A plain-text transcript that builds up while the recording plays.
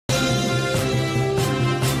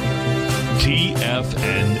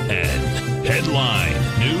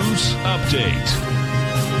Update.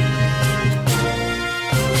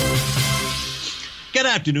 Good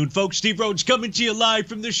afternoon, folks. Steve Rhodes coming to you live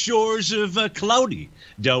from the shores of cloudy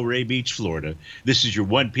Delray Beach, Florida. This is your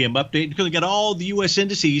 1 p.m. update. You're going to get all the U.S.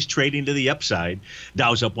 indices trading to the upside.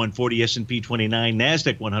 Dow's up 140, S&P 29,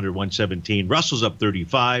 NASDAQ 100, 117, Russell's up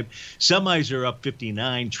 35, semis are up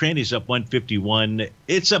 59, trannies up 151.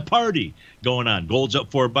 It's a party going on. Gold's up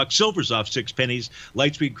 $4, silver's off 6 pennies,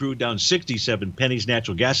 light sweet crude down 67 pennies,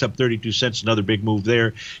 natural gas up 32 cents, another big move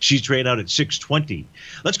there. She's traded out at 620.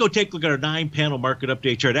 Let's go take a look at our 9-panel market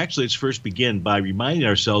update chart. Actually, let's first begin by reminding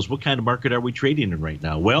ourselves, what kind of market are we trading in right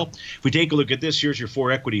now? Well, if we take a look at this, here's your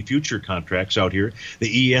 4 equity future contracts out here.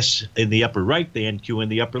 The ES in the upper right, the NQ in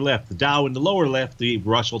the upper left, the Dow in the lower left, the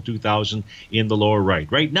Russell 2000 in the lower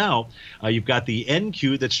right. Right now, you've got the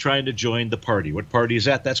NQ that's trying to join the party. What party is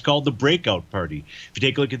that? That's called the breakout party. If you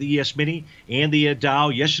take a look at the ES Mini and the Dow,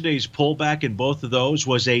 yesterday's pullback in both of those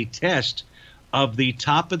was a test of the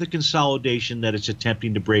top of the consolidation that it's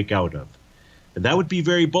attempting to break out of. And that would be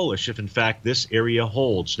very bullish if, in fact, this area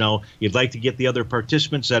holds. Now, you'd like to get the other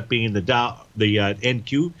participants, that being the Dow, the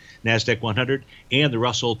NQ, NASDAQ 100, and the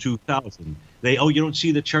Russell 2000. You don't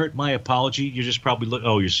see the chart? My apology. You just probably look.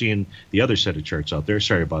 Oh, you're seeing the other set of charts out there.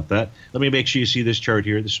 Sorry about that. Let me make sure you see this chart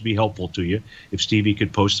here. This would be helpful to you if Stevie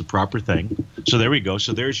could post the proper thing. So there we go.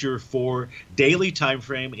 So there's your 4 daily time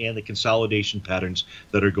frame and the consolidation patterns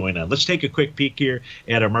that are going on. Let's take a quick peek here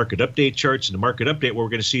at our market update charts. And the market update, what we're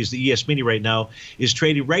going to see is the ES Mini right now is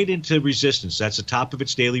trading right into resistance. That's the top of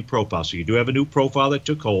its daily profile. So you do have a new profile that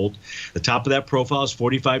took hold. The top of that profile is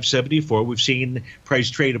 45.74. We've seen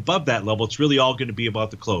price trade above that level. It's really all going to be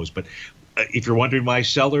about the close. But if you're wondering why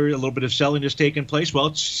a little bit of selling has taken place, well,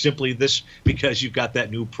 it's simply this, because you've got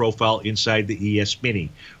that new profile inside the ES Mini,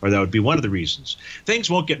 or that would be one of the reasons. Things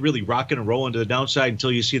won't get really rocking and rolling to the downside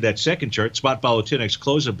until you see that second chart, spot volatility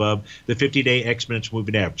close above the 50-day exponential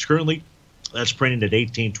moving average. Currently, that's printing at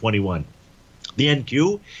 1821. The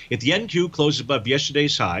NQ, if the NQ closes above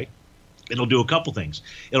yesterday's high, it'll do a couple things.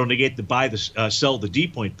 It'll negate the buy, sell, the D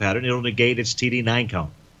point pattern. It'll negate its TD9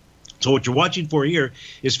 count. So what you're watching for here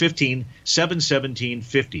is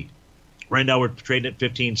 15,717.50. Right now we're trading at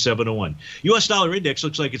 15,701. U.S. dollar index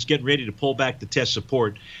looks like it's getting ready to pull back to test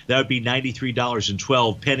support. That would be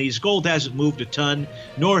 $93.12. Gold hasn't moved a ton,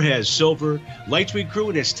 nor has silver. Light sweet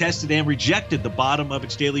crude has tested and rejected the bottom of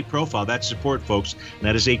its daily profile. That's support, folks. And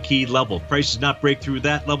that is a key level. If price does not break through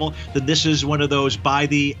that level, then this is one of those buy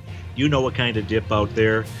the... You know what kind of dip out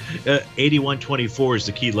there. 81.24 is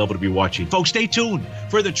the key level to be watching. Folks, stay tuned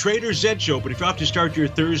for the Trader Zed Show. But if you have to start your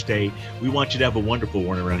Thursday, we want you to have a wonderful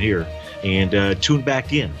one around here. And tune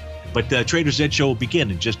back in. But the Trader Zed Show will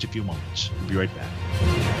begin in just a few moments. We'll be right back.